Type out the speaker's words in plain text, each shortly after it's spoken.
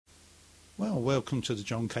Well, welcome to the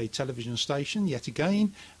John Kay television station yet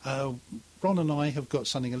again. Ron and I have got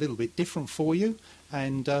something a little bit different for you,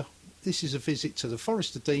 and this is a visit to the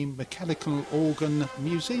Forest of Dean Mechanical Organ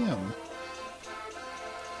Museum.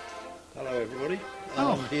 Hello everybody,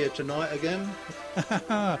 I'm here tonight again.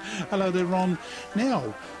 Hello there, Ron.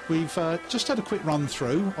 Now, we've just had a quick run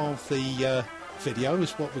through of the video,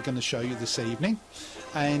 is what we're going to show you this evening,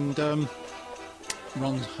 and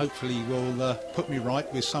Ron hopefully will put me right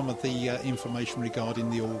with some of the information regarding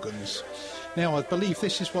the organs. Now, I believe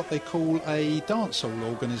this is what they call a dancehall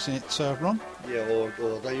organ, isn't it, Ron? Yeah,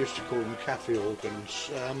 or they used to call them cafe organs.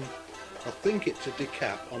 I think it's a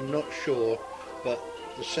decap, I'm not sure, but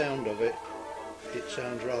the sound of it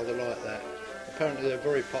sounds rather like that. Apparently they're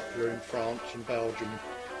very popular in France and Belgium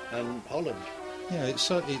and Holland. Yeah, it's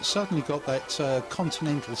certainly got that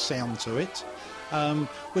continental sound to it.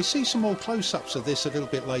 We'll see some more close-ups of this a little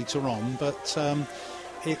bit later on, but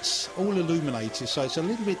it's all illuminated, so it's a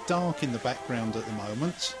little bit dark in the background at the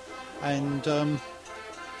moment. And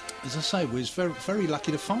as I say, we was very, very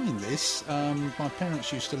lucky to find this. My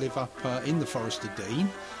parents used to live up in the Forest of Dean,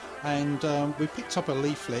 and we picked up a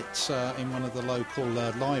leaflet in one of the local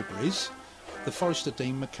libraries, the Forest of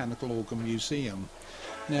Dean Mechanical Organ Museum.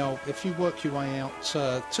 Now, if you work your way out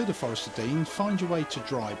to the Forest of Dean, find your way to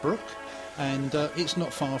Drybrook, and it's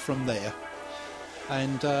not far from there.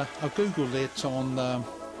 And I googled it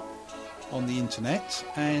on the internet,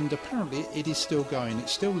 and apparently it is still going.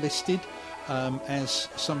 It's still listed as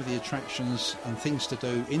some of the attractions and things to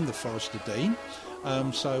do in the Forest of Dean.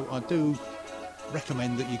 So I do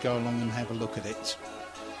recommend that you go along and have a look at it.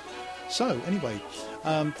 So anyway,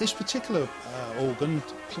 this particular organ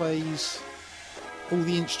plays all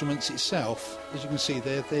the instruments itself. As you can see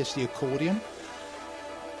there's the accordion,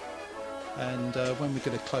 and when we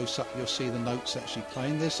get a close-up you'll see the notes actually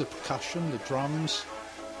playing. There's the percussion, the drums,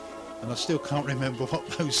 and I still can't remember what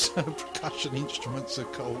those percussion instruments are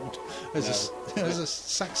called. There's a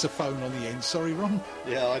saxophone on the end. Sorry, Ron?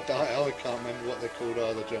 Yeah, I can't remember what they're called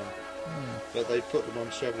either, John. But they put them on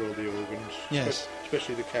several of the organs, yes,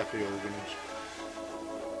 especially the cafe organs.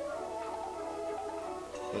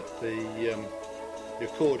 But the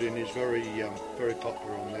accordion is very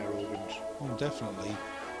popular on their organs. Oh, definitely.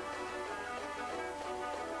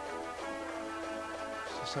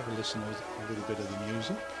 Let's have a listen to a little bit of the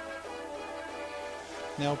music.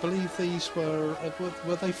 Now, I believe these were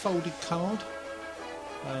they folded card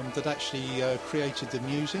that actually created the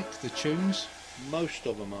music, the tunes? Most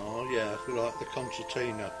of them are, yeah, like the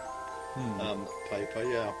concertina paper,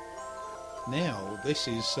 yeah. Now, this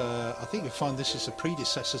is, I think you'll find this is a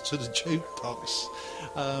predecessor to the jukebox,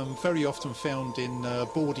 very often found in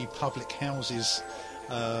bawdy public houses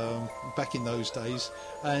back in those days,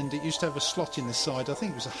 and it used to have a slot in the side. I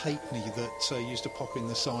think it was a halfpenny that used to pop in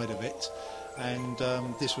the side of it, and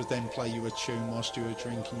this would then play you a tune whilst you were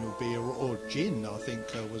drinking your beer, or gin, I think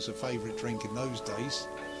was a favourite drink in those days.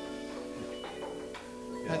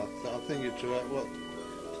 Yeah, I think it's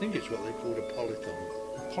what they called a polython.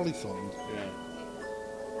 A polython? Yeah.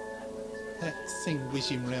 That thing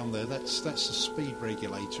whizzing round there, that's the speed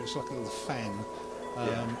regulator. It's like a little fan.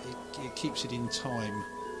 It keeps it in time.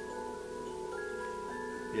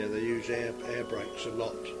 Yeah, they use air brakes a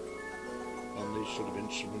lot on these sort of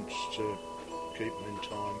instruments to keep them in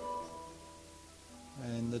time.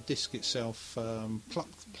 And the disc itself, pluck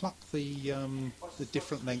the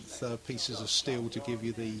different length pieces of steel to give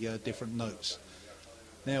you the different notes.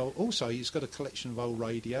 Now, also, it's got a collection of old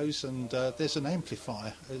radios, and there's an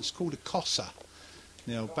amplifier. It's called a Cosa.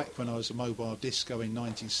 Now, back when I was a mobile disco in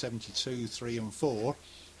 1972, 3 and 4,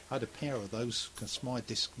 I had a pair of those because my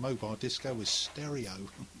mobile disco was stereo.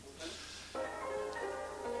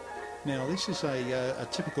 Now, this is a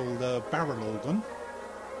typical barrel organ,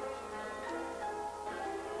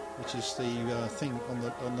 which is the thing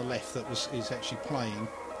on the left that is actually playing.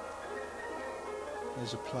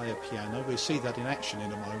 There's a player piano. We'll see that in action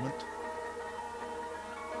in a moment.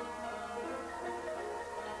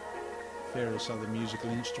 Various other musical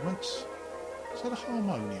instruments. Is that a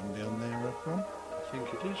harmonium down there, Ron? I think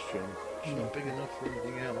it is, John. It's not big enough for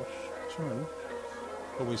anything else. True.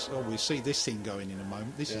 We'll see this thing going in a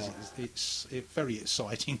moment. This is very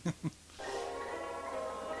exciting.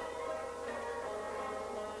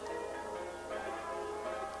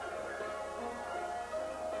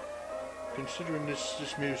 Considering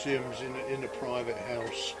this museum's in a private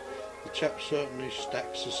house, the chap certainly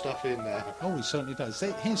stacks the stuff in there. Oh, he certainly does.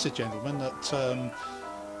 Here's a gentleman that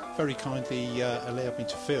very kindly allowed me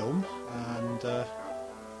to film, and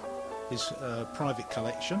his private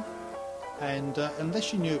collection. And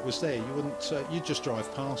unless you knew it was there, you wouldn't. You'd just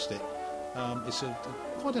drive past it. It's a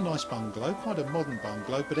quite a nice bungalow, quite a modern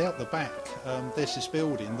bungalow, but out the back there's this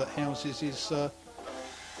building that houses his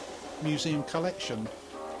museum collection.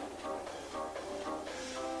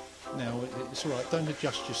 Now, it's alright, don't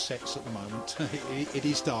adjust your sets at the moment. It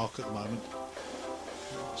is dark at the moment.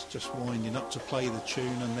 It's just winding up to play the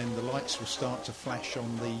tune, and then the lights will start to flash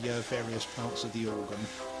on the various parts of the organ.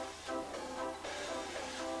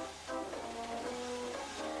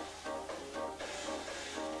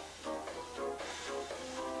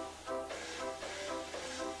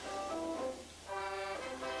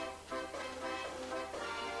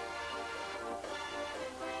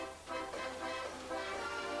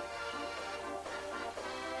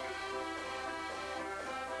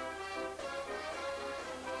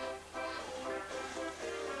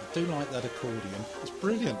 I do like that accordion, it's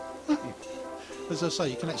brilliant. As I say,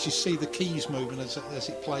 you can actually see the keys moving as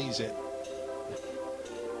it plays it.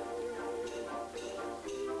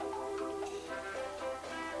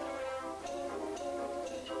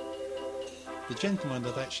 The gentleman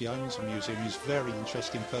that actually owns the museum is a very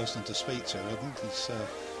interesting person to speak to. I think he's,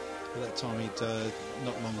 at that time he'd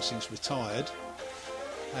not long since retired,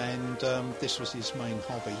 and this was his main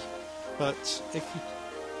hobby. But if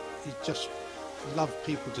you just loved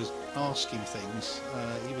people to ask him things.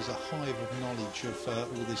 He was a hive of knowledge of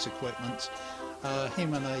all this equipment.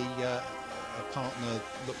 Him and a partner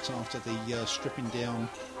looked after the stripping down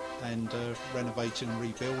and renovating and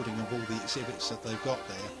rebuilding of all the exhibits that they've got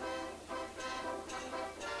there.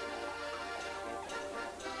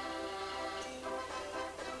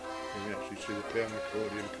 You can actually see the piano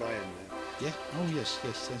accordion playing there. Yeah, oh yes,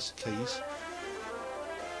 yes, there's the keys.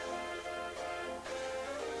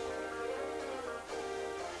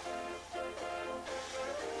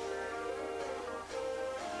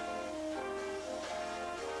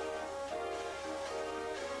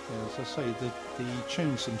 As I say, the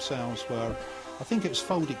tunes themselves were, I think it was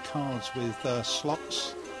folded cards with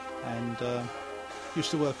slots, and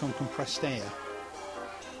used to work on compressed air.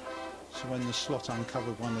 So when the slot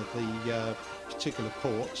uncovered one of the particular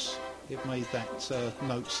ports, it made that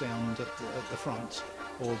note sound at the front,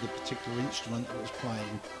 or the particular instrument that was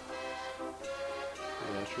playing.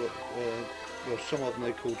 Yeah, that's what, well, some of them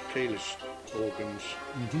they called keyless organs,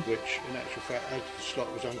 which in actual fact, as the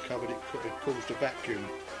slot was uncovered, it caused a vacuum,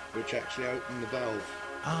 which actually opened the valve.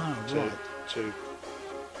 Ah, right.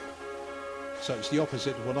 So it's the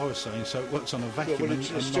opposite of what I was saying. So it works on a vacuum, well, and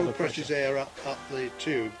it not still a presses pressure. air up the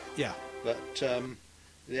tube. Yeah. But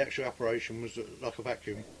the actual operation was like a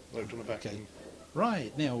vacuum, worked on a vacuum. Okay.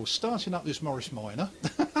 Right, now starting up this Morris Minor.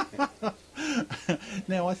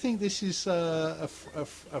 Now I think this is a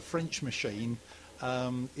French machine.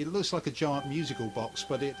 It looks like a giant musical box,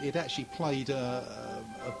 but it actually played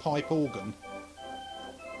a pipe organ.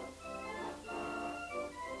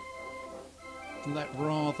 And that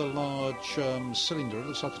rather large cylinder, it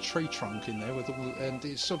looks like a tree trunk in there, and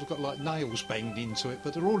it's sort of got like nails banged into it,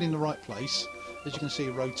 but they're all in the right place, as you can see,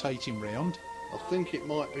 rotating round. I think it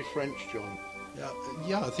might be French, John.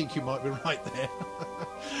 Yeah, I think you might be right there.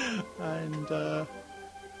 And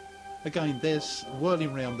again, there's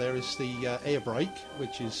whirling round there is the air brake,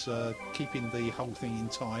 which is keeping the whole thing in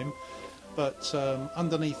time. But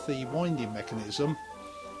underneath the winding mechanism,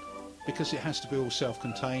 because it has to be all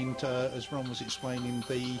self-contained, as Ron was explaining,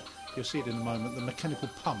 you'll see it in a moment, the mechanical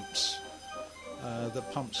pumps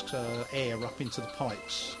that pumps air up into the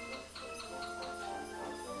pipes.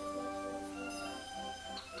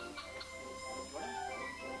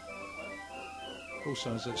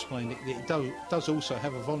 Also, as I explained, it does also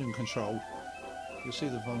have a volume control. You'll see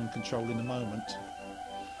the volume control in a moment.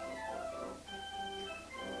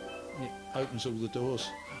 It opens all the doors.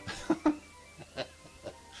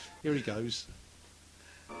 Here he goes.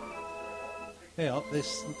 Yeah,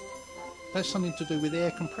 that's something to do with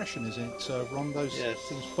air compression, is it, Ron? Those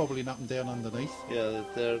things bobbling up and down underneath. Yeah,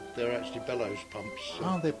 they're actually bellows pumps.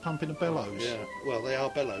 Oh, they're pumping a bellows. Yeah, well, they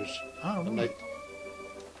are bellows. Oh, right.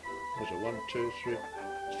 What's it, 1, 2, 3,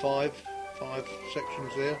 5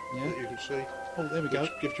 sections there that you can see. Oh, there we go.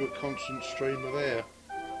 Which gives you a constant stream of air.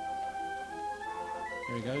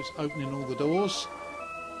 There he goes, opening all the doors.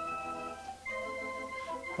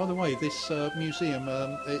 By the way, this museum,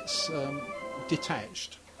 it's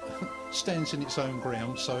detached, stands in its own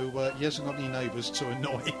ground, so he hasn't got any neighbours to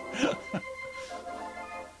annoy.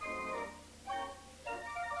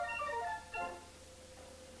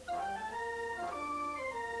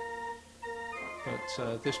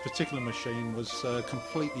 But this particular machine was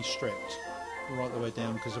completely stripped right the way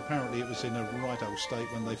down, because apparently it was in a right old state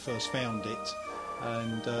when they first found it,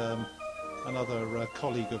 and another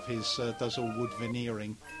colleague of his does all wood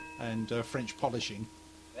veneering and French polishing.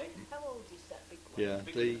 How old is that big Yeah,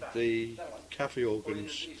 the cafe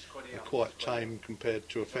organs are quite tame compared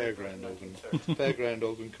to a fairground organ. Fairground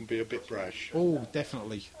organ can be a bit brash. Oh,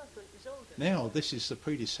 definitely. Now, this is the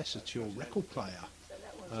predecessor to your record player.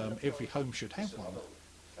 Every home should have one.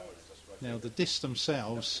 Now, the discs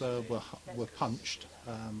themselves were punched.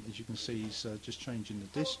 As you can see, he's just changing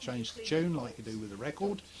the disc, changed the tune like you do with a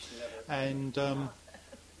record. And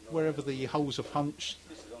wherever the holes are punched,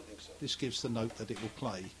 this gives the note that it will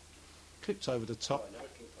play. Clipped over the top.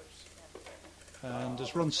 And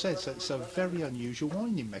as Ron says, it's a very unusual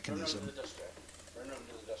winding mechanism.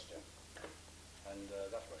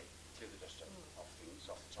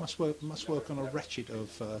 Must work on a ratchet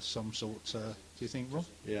of some sort, do you think, Ron?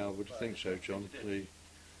 Yeah, I would think so, John. The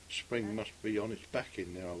spring must be on its back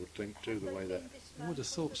in there, I would think, too, the way that I would have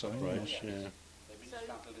thought so. breaks, yeah. They've been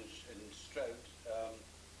dismantled in Stroud,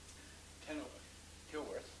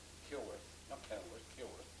 Kilworth, not Kenilworth,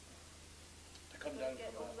 Kilworth. To come down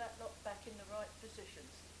Get from all that lot back in the right positions.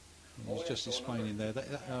 He's just explaining there that,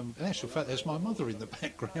 in actual fact, there's my mother in the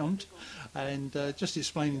background, and just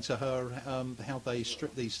explaining to her how they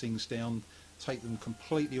strip these things down, take them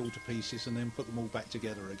completely all to pieces, and then put them all back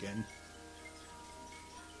together again.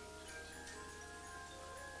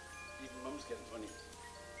 even Mum's getting funny.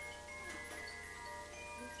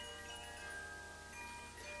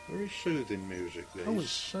 Very soothing music, these. Oh, it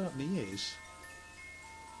certainly is.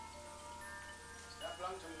 That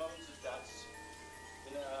belonged to Mum's and Dad's.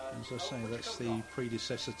 As I say, that's the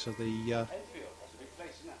predecessor to the Enfield, that's a big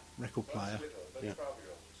place, isn't it? record player. Yeah.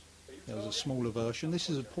 There's a smaller version. This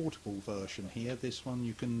is a portable version here. This one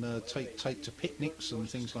you can take to picnics and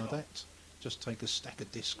things like that. Just take a stack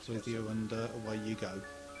of discs with you and away you go.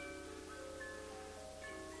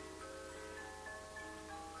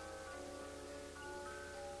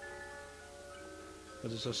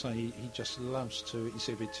 But as I say, he just loves to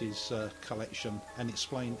exhibit his collection and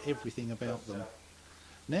explain everything about them.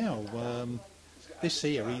 Now, this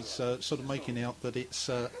here, he's sort of making out that it's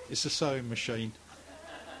a sewing machine.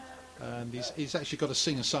 And he's actually got a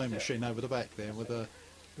Singer sewing machine over the back there with a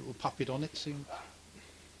little puppet on it. And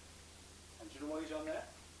do you know why he's on there?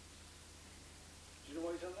 Do you know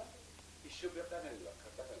why he's on there? He should be up that end, look,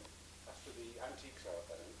 at that end. That's where the antiques are, at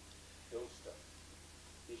that end. The old stuff.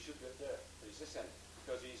 He should be up there, but he's this end,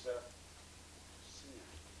 because he's a singer.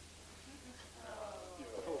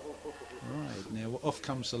 Right, now off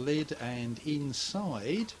comes the lid, and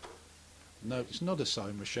inside, no, it's not a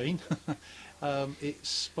sewing machine.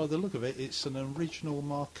 It's, by the look of it, it's an original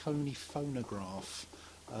Marconi phonograph,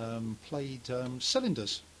 played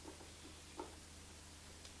cylinders.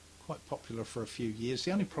 Quite popular for a few years.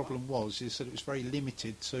 The only problem is that it was very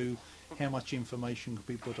limited to how much information could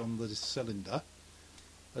be put on the cylinder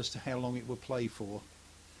as to how long it would play for.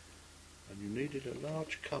 And you needed a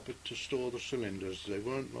large cupboard to store the cylinders. They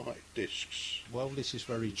weren't like discs. Well, this is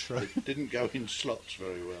very true. They didn't go in slots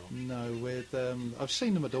very well. No, I've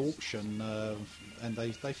seen them at auction, and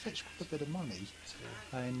they fetch quite a bit of money,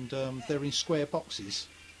 and they're in square boxes.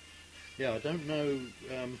 Yeah, I don't know,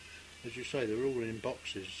 as you say, they were all in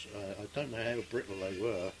boxes. I don't know how brittle they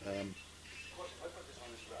were.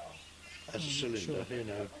 As a cylinder, sure. you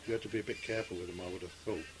know, you had to be a bit careful with them, I would have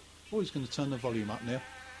thought. Oh, he's going to turn the volume up now.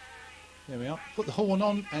 There we are. Put the horn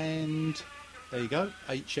on, and there you go.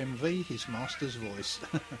 HMV, his master's voice.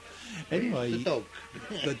 Anyway, The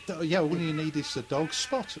dog. yeah, all you need is the dog.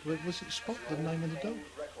 Spot. Was it Spot, the name of the dog?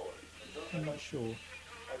 I'm not sure.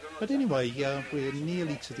 But anyway, we're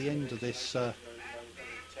nearly to the end of this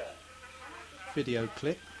video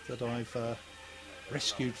clip that I've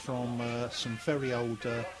rescued from some very old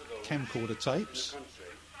camcorder tapes.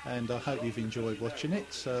 And I hope you've enjoyed watching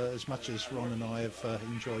it as much as Ron and I have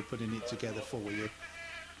enjoyed putting it together for you.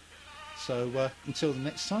 So until the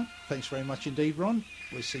next time, thanks very much indeed, Ron.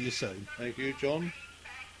 We'll see you soon. Thank you, John.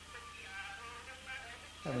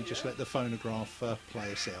 And we just let the phonograph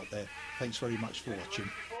play us out there. Thanks very much for watching.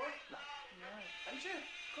 And you,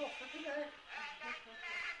 go flipping there.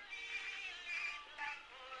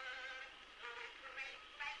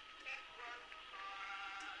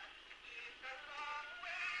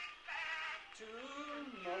 To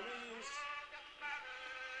Molly's.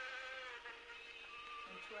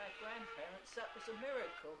 And to our grandparents, that was a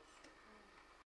miracle.